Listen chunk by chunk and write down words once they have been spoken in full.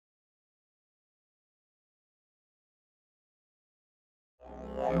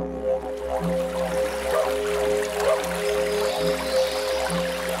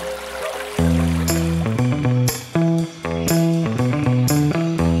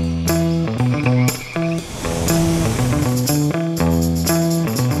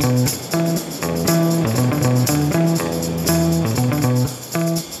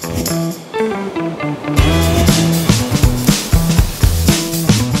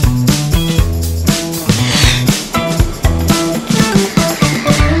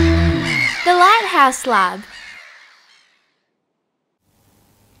Lighthouse Lab.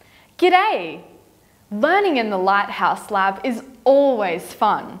 G'day! Learning in the Lighthouse Lab is always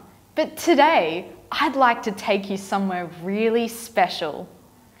fun, but today I'd like to take you somewhere really special.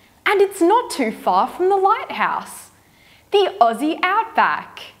 And it's not too far from the lighthouse, the Aussie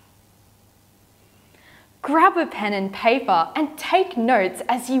Outback. Grab a pen and paper and take notes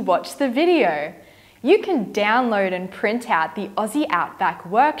as you watch the video. You can download and print out the Aussie Outback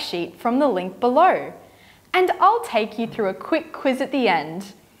worksheet from the link below, and I'll take you through a quick quiz at the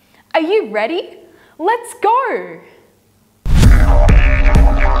end. Are you ready? Let's go!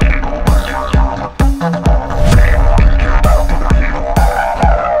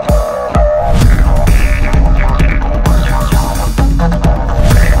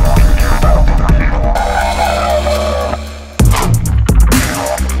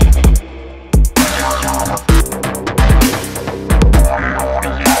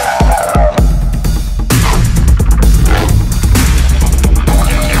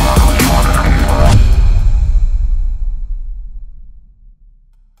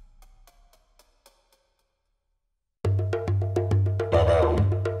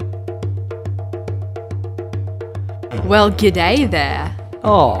 Well, g'day there.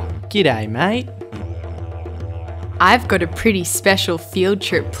 Oh, g'day mate. I've got a pretty special field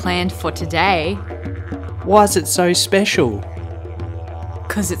trip planned for today. Why is it so special?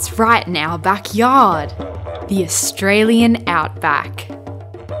 'Cause it's right in our backyard, the Australian Outback.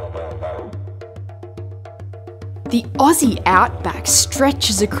 The Aussie Outback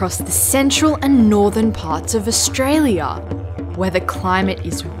stretches across the central and northern parts of Australia, where the climate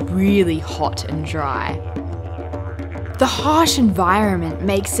is really hot and dry. The harsh environment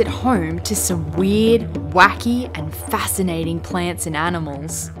makes it home to some weird, wacky, and fascinating plants and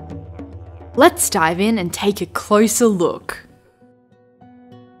animals. Let's dive in and take a closer look.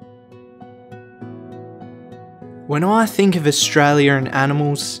 When I think of Australia and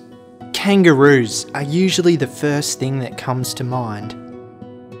animals, kangaroos are usually the first thing that comes to mind.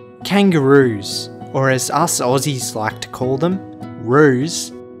 Kangaroos, or as us Aussies like to call them,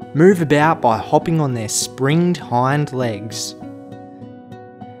 roos, move about by hopping on their springed hind legs.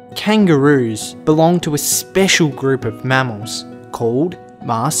 Kangaroos belong to a special group of mammals called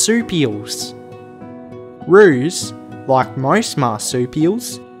marsupials. Roos, like most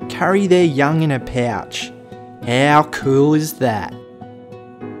marsupials, carry their young in a pouch. How cool is that?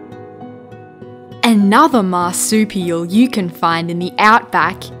 Another marsupial you can find in the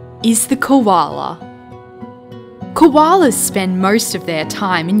outback is the koala. Koalas spend most of their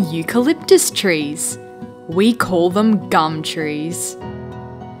time in eucalyptus trees. We call them gum trees.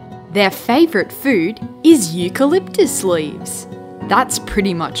 Their favourite food is eucalyptus leaves. That's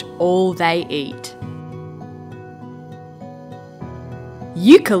pretty much all they eat.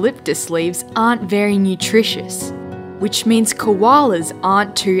 Eucalyptus leaves aren't very nutritious, which means koalas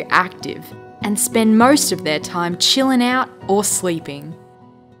aren't too active and spend most of their time chilling out or sleeping.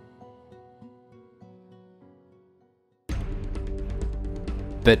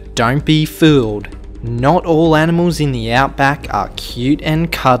 But don't be fooled, not all animals in the outback are cute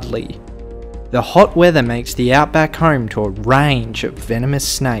and cuddly. The hot weather makes the outback home to a range of venomous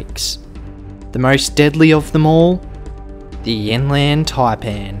snakes. The most deadly of them all? The inland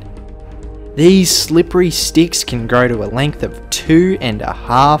taipan. These slippery sticks can grow to a length of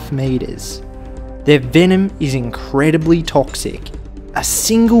 2.5 meters. Their venom is incredibly toxic. A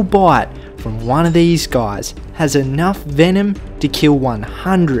single bite from one of these guys has enough venom to kill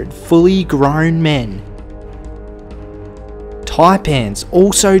 100 fully grown men. Taipans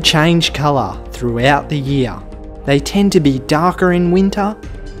also change colour throughout the year. They tend to be darker in winter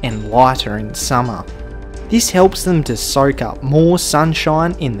and lighter in summer. This helps them to soak up more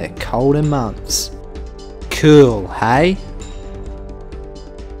sunshine in the colder months. Cool, hey?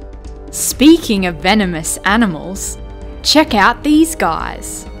 Speaking of venomous animals, check out these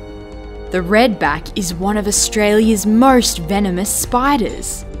guys. The redback is one of Australia's most venomous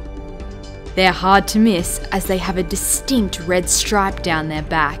spiders. They're hard to miss as they have a distinct red stripe down their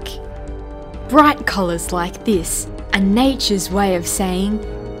back. Bright colours like this are nature's way of saying,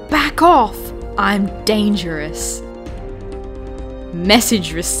 "Back off, I'm dangerous."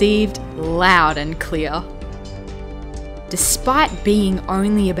 Message received loud and clear. Despite being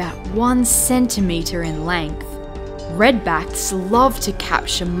only about 1 centimetre in length, redbacks love to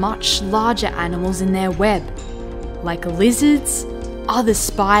capture much larger animals in their web, like lizards, other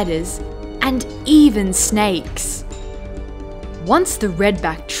spiders, and even snakes. Once the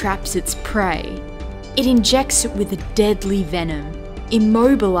redback traps its prey, it injects it with a deadly venom,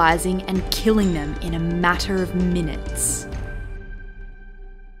 immobilising and killing them in a matter of minutes.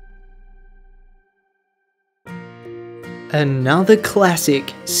 Another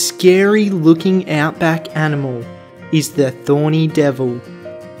classic, scary-looking outback animal is the Thorny Devil.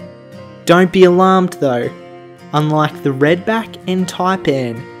 Don't be alarmed though. Unlike the redback and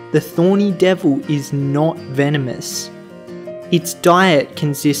taipan, the Thorny Devil is not venomous. Its diet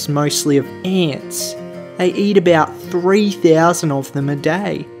consists mostly of ants. They eat about 3,000 of them a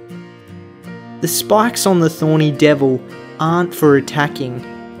day. The spikes on the Thorny Devil aren't for attacking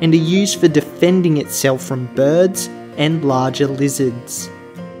and are used for defending itself from birds and larger lizards.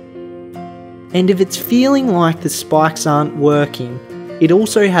 And if it's feeling like the spikes aren't working, it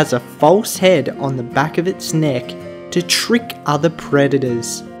also has a false head on the back of its neck to trick other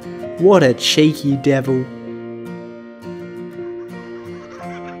predators. What a cheeky devil.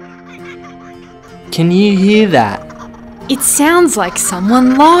 Can you hear that? It sounds like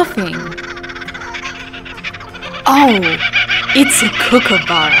someone laughing. Oh, it's a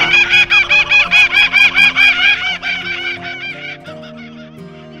kookaburra.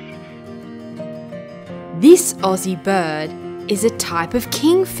 This Aussie bird is a type of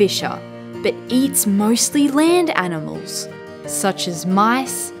kingfisher, but eats mostly land animals, such as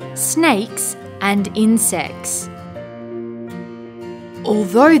mice, snakes, and insects.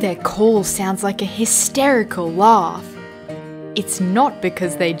 Although their call sounds like a hysterical laugh, it's not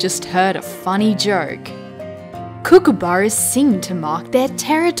because they just heard a funny joke. Kookaburras sing to mark their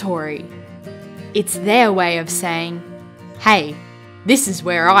territory. It's their way of saying, "Hey, this is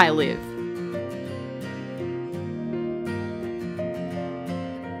where I live."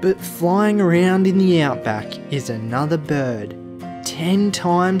 But flying around in the outback is another bird, 10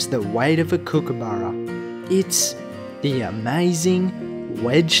 times the weight of a kookaburra. It's the amazing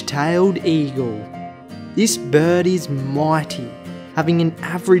Wedge-Tailed Eagle. This bird is mighty, having an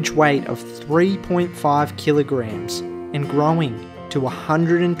average weight of 3.5 kilograms and growing to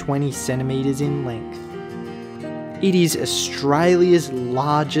 120 centimetres in length. It is Australia's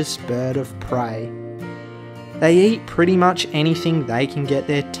largest bird of prey. They eat pretty much anything they can get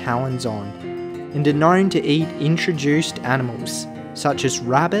their talons on, and are known to eat introduced animals such as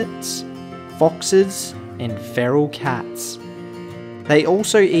rabbits, foxes, and feral cats. They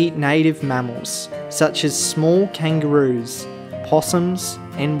also eat native mammals such as small kangaroos, possums,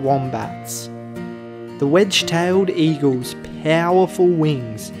 and wombats. The wedge-tailed eagle's powerful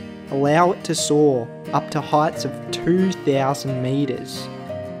wings allow it to soar up to heights of 2,000 metres.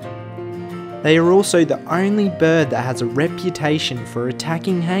 They are also the only bird that has a reputation for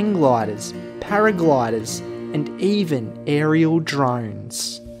attacking hang gliders, paragliders, and even aerial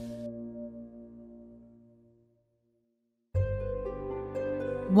drones.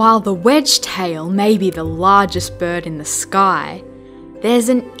 While the wedge-tail may be the largest bird in the sky, there's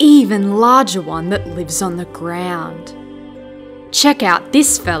an even larger one that lives on the ground. Check out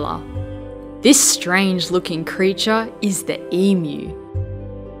this fella. This strange-looking creature is the emu.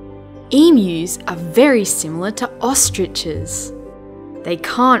 Emus are very similar to ostriches. They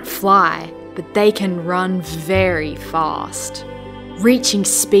can't fly, but they can run very fast, reaching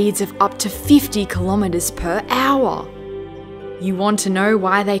speeds of up to 50 kilometers per hour. You want to know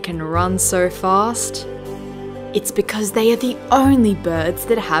why they can run so fast? It's because they are the only birds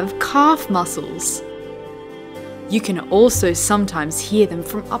that have calf muscles. You can also sometimes hear them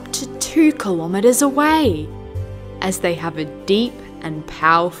from up to 2 kilometers away, as they have a deep and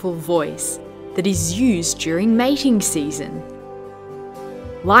powerful voice that is used during mating season.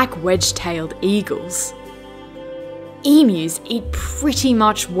 Like wedge-tailed eagles, emus eat pretty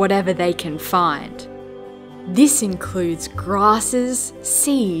much whatever they can find. This includes grasses,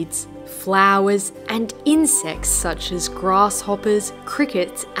 seeds, flowers, and insects such as grasshoppers,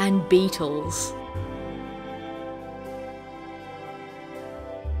 crickets, and beetles.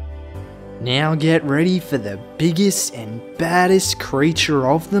 Now get ready for the biggest and baddest creature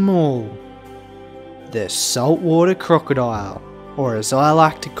of them all. The saltwater crocodile, or as I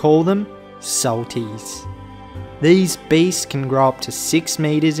like to call them, salties. These beasts can grow up to 6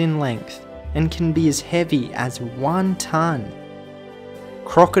 meters in length and can be as heavy as 1 ton.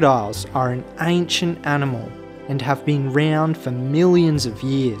 Crocodiles are an ancient animal and have been around for millions of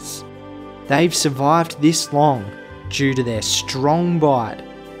years. They've survived this long due to their strong bite,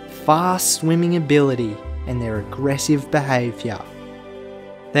 fast swimming ability and their aggressive behaviour.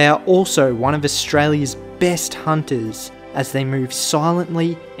 They are also one of Australia's best hunters as they move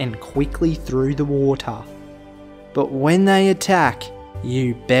silently and quickly through the water. But when they attack,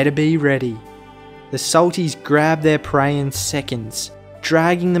 you better be ready. The salties grab their prey in seconds,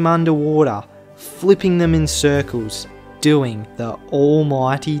 dragging them underwater, flipping them in circles, doing the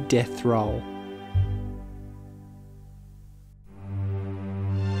almighty death roll.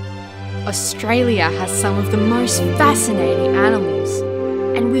 Australia has some of the most fascinating animals,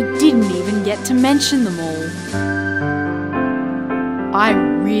 and we didn't even get to mention them all. I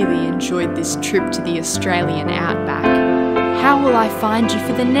really enjoyed this trip to the Australian outback. How will I find you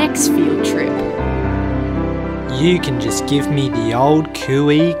for the next field trip? You can just give me the old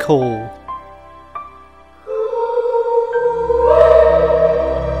cooey call.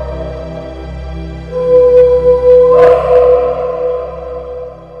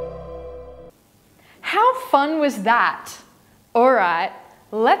 How fun was that? Alright,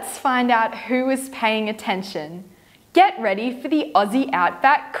 let's find out who was paying attention. Get ready for the Aussie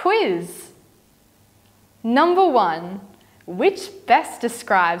Outback quiz. Number 1. Which best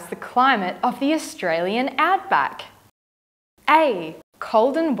describes the climate of the Australian outback? A.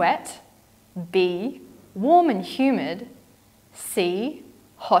 Cold and wet. B. Warm and humid. C.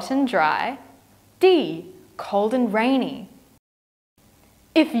 Hot and dry. D. Cold and rainy.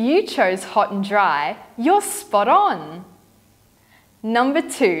 If you chose hot and dry, you're spot on. Number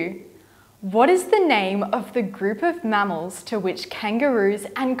 2. What is the name of the group of mammals to which kangaroos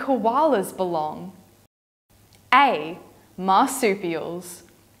and koalas belong? A. Marsupials.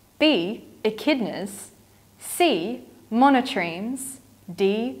 B. Echidnas. C. Monotremes.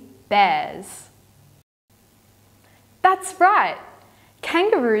 D. Bears. That's right!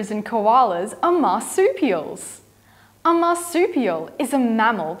 Kangaroos and koalas are marsupials. A marsupial is a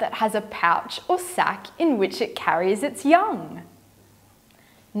mammal that has a pouch or sac in which it carries its young.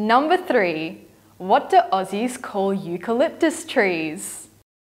 Number 3. What do Aussies call eucalyptus trees?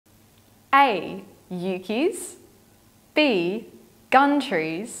 A. Eukies. B. Gun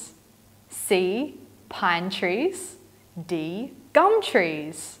trees. C. Pine trees. D. Gum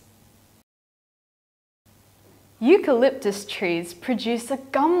trees. Eucalyptus trees produce a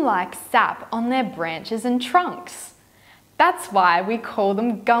gum-like sap on their branches and trunks. That's why we call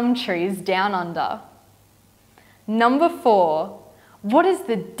them gum trees down under. Number 4. What is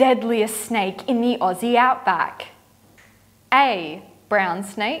the deadliest snake in the Aussie outback? A. Brown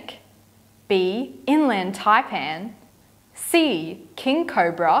snake. B. Inland taipan. C. King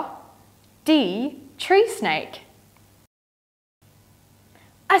cobra. D. Tree snake.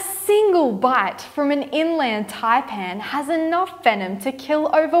 A single bite from an inland taipan has enough venom to kill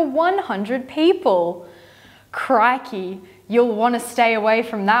over 100 people. Crikey, you'll want to stay away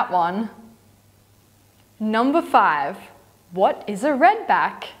from that one. Number 5. What is a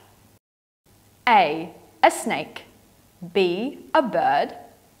redback? A. A snake. B. A bird.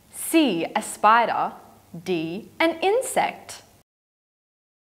 C. A spider. D. An insect.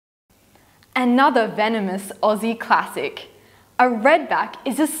 Another venomous Aussie classic. A redback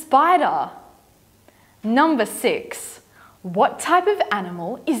is a spider. Number 6. What type of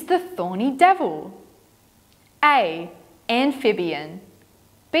animal is the Thorny Devil? A. Amphibian.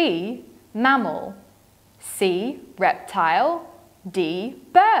 B. Mammal. C. Reptile. D.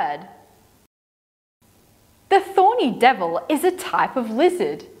 Bird. The Thorny Devil is a type of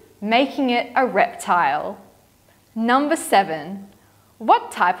lizard, making it a reptile. Number 7.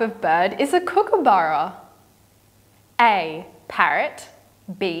 What type of bird is a kookaburra? A. Parrot.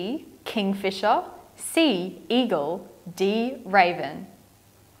 B. Kingfisher. C. Eagle. D. Raven.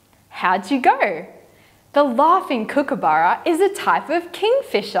 How'd you go? The laughing kookaburra is a type of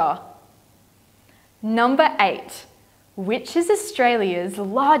kingfisher. Number 8. Which is Australia's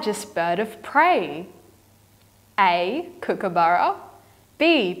largest bird of prey? A. Kookaburra.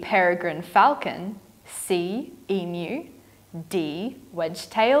 B. Peregrine falcon. C. Emu. D.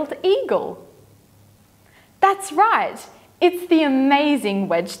 Wedge-Tailed Eagle. That's right, it's the amazing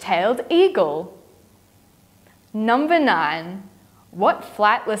Wedge-Tailed Eagle. Number 9. What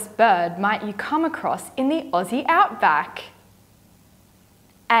flightless bird might you come across in the Aussie outback?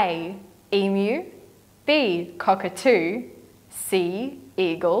 A. Emu. B. Cockatoo. C.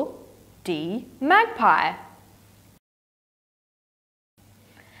 Eagle. D. Magpie.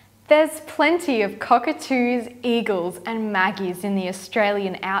 There's plenty of cockatoos, eagles and maggies in the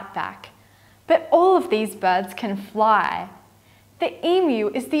Australian outback, but all of these birds can fly. The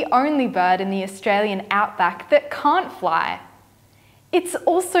emu is the only bird in the Australian outback that can't fly. It's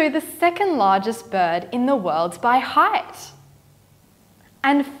also the second largest bird in the world by height.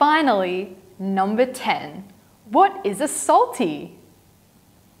 And finally, number 10. What is a salty?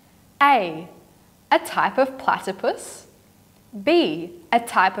 A. A type of platypus. B. A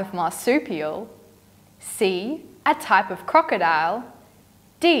type of marsupial. C. A type of crocodile.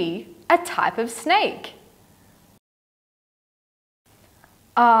 D. A type of snake.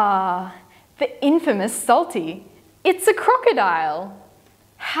 Ah, the infamous salty. It's a crocodile.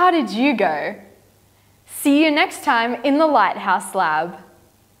 How did you go? See you next time in the Lighthouse Lab.